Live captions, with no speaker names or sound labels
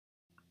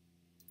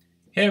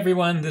Hey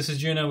everyone, this is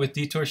Juna with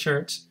Detour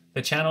Shirts,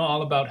 the channel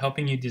all about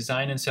helping you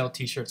design and sell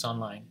t-shirts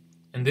online.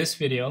 In this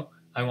video,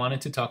 I wanted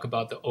to talk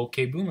about the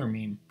OK Boomer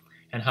meme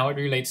and how it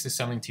relates to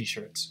selling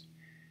t-shirts.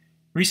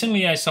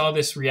 Recently I saw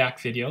this React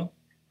video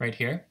right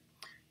here,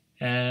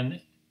 and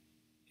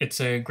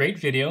it's a great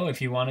video if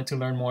you wanted to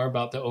learn more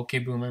about the OK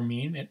Boomer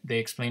meme. They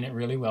explain it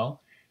really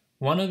well.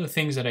 One of the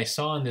things that I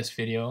saw in this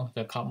video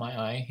that caught my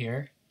eye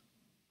here,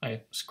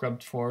 I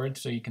scrubbed forward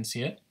so you can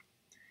see it,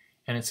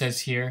 and it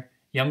says here,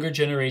 younger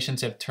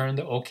generations have turned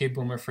the OK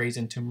Boomer phrase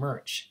into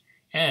merch.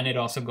 And it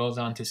also goes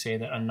on to say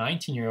that a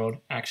 19-year-old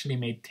actually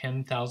made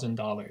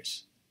 $10,000.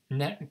 Isn't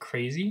that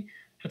crazy?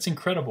 That's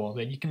incredible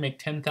that you can make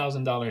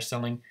 $10,000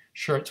 selling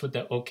shirts with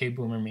the OK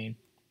Boomer meme.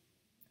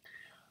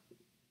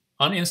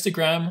 On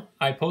Instagram,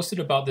 I posted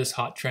about this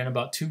hot trend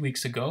about 2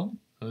 weeks ago.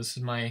 So this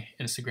is my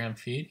Instagram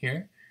feed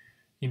here.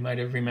 You might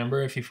have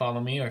remembered if you follow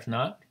me, or if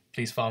not,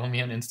 please follow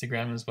me on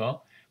Instagram as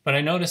well. But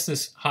I noticed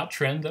this hot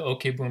trend, the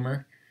OK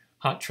Boomer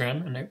hot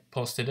trend, and I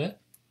posted it.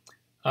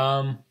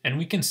 And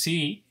we can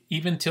see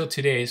even till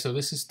today, so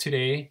this is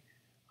today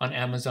on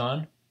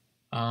Amazon,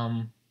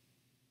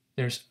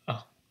 there's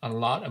a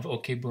lot of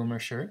OK Boomer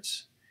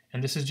shirts,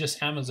 and this is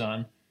just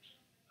Amazon.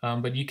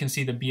 But you can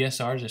see the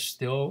BSRs are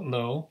still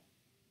low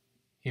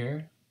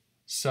here,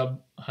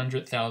 sub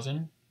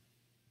 100,000,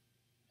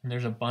 and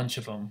there's a bunch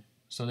of them.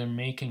 So they're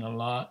making a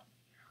lot.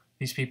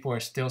 These people are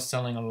still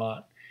selling a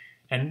lot.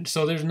 And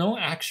so there's no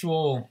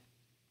actual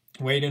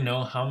way to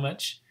know how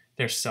much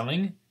they're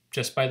selling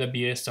just by the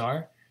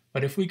BSR.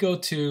 But if we go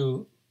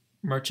to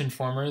Merch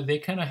Informer, they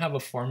kind of have a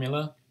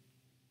formula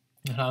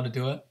on how to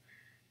do it.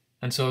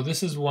 And so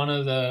this is one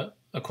of the,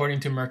 according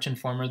to Merch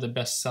Informer, the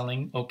best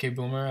selling OK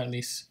Boomer, at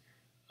least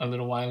a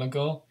little while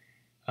ago.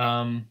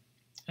 And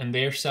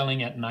they're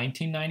selling at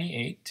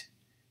 $19.98.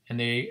 And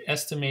they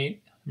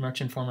estimate, Merch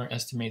Informer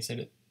estimates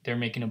that they're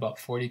making about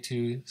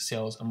 42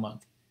 sales a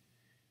month.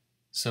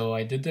 So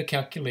I did the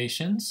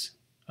calculations.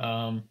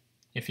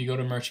 If you go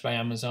to Merch by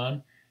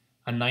Amazon,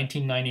 a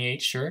 $19.98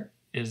 shirt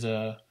is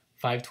a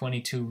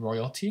 $5.22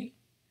 royalty.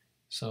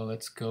 So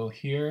let's go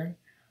here.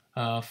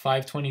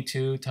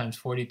 $5.22 times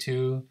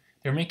 42.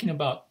 They're making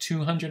about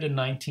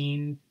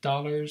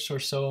 $219 or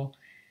so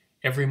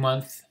every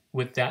month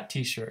with that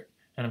t-shirt.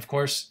 And of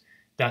course,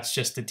 that's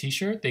just the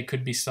t-shirt. They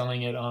could be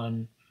selling it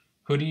on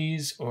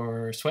hoodies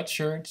or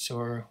sweatshirts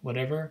or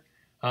whatever.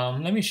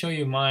 Let me show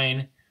you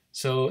mine.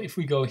 So if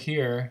we go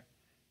here,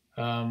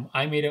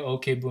 I made an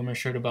OK Boomer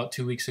shirt about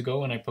 2 weeks ago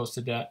when I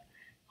posted that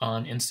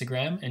on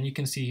Instagram, and you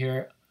can see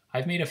here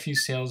I've made a few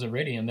sales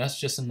already, and that's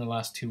just in the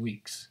last 2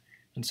 weeks.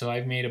 And so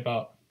I've made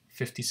about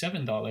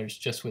 $57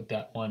 just with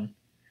that one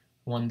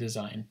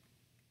design.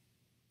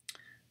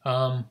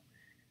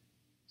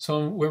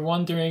 So we're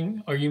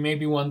wondering, or you may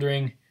be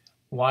wondering,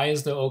 why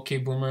is the OK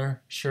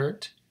Boomer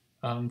shirt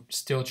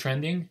still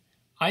trending?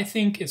 I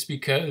think it's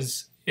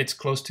because it's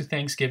close to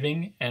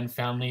Thanksgiving and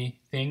family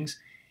things.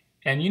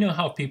 And you know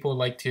how people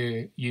like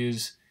to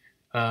use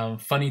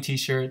funny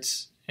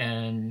t-shirts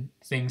and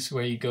things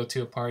where you go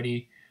to a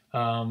party.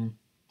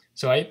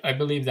 So I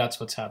believe that's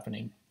what's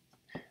happening.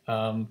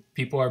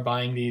 People are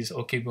buying these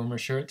OK Boomer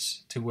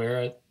shirts to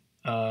wear at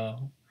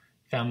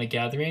family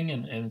gathering,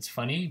 and it's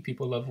funny.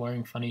 People love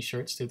wearing funny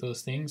shirts to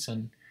those things.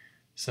 And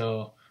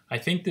so I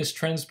think this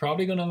trend's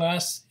probably going to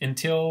last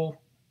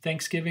until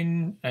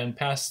Thanksgiving and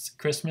past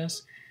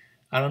Christmas.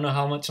 I don't know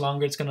how much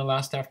longer it's going to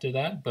last after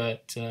that,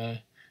 but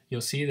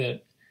you'll see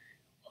that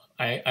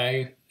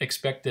I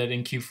expect that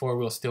in Q4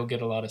 we'll still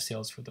get a lot of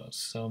sales for those.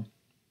 So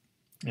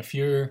if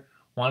you're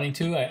wanting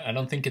to, I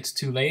don't think it's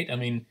too late. I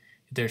mean,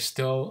 there's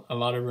still a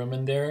lot of room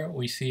in there.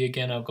 We see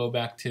again, I'll go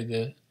back to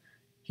the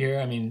here.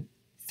 I mean,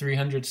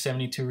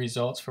 372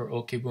 results for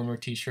OK Boomer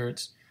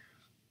t-shirts.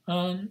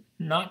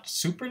 Not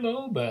super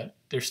low, but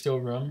there's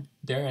still room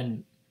there,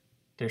 and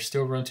there's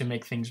still room to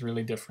make things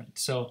really different.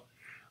 So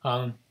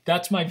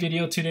that's my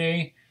video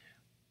today.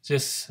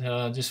 Just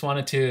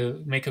wanted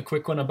to make a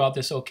quick one about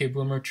this OK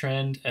Boomer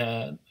trend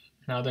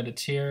now that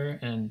it's here,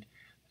 and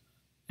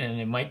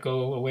it might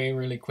go away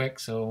really quick.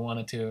 So I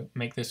wanted to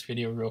make this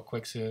video real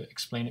quick to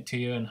explain it to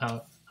you and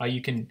how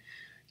you can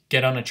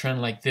get on a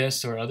trend like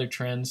this or other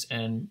trends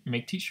and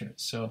make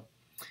t-shirts. So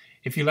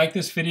if you like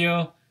this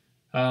video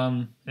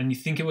and you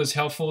think it was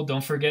helpful,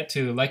 don't forget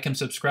to like and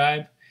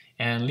subscribe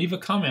and leave a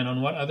comment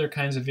on what other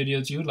kinds of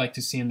videos you would like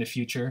to see in the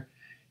future.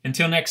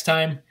 Until next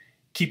time,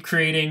 keep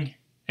creating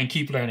and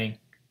keep learning.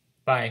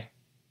 Bye.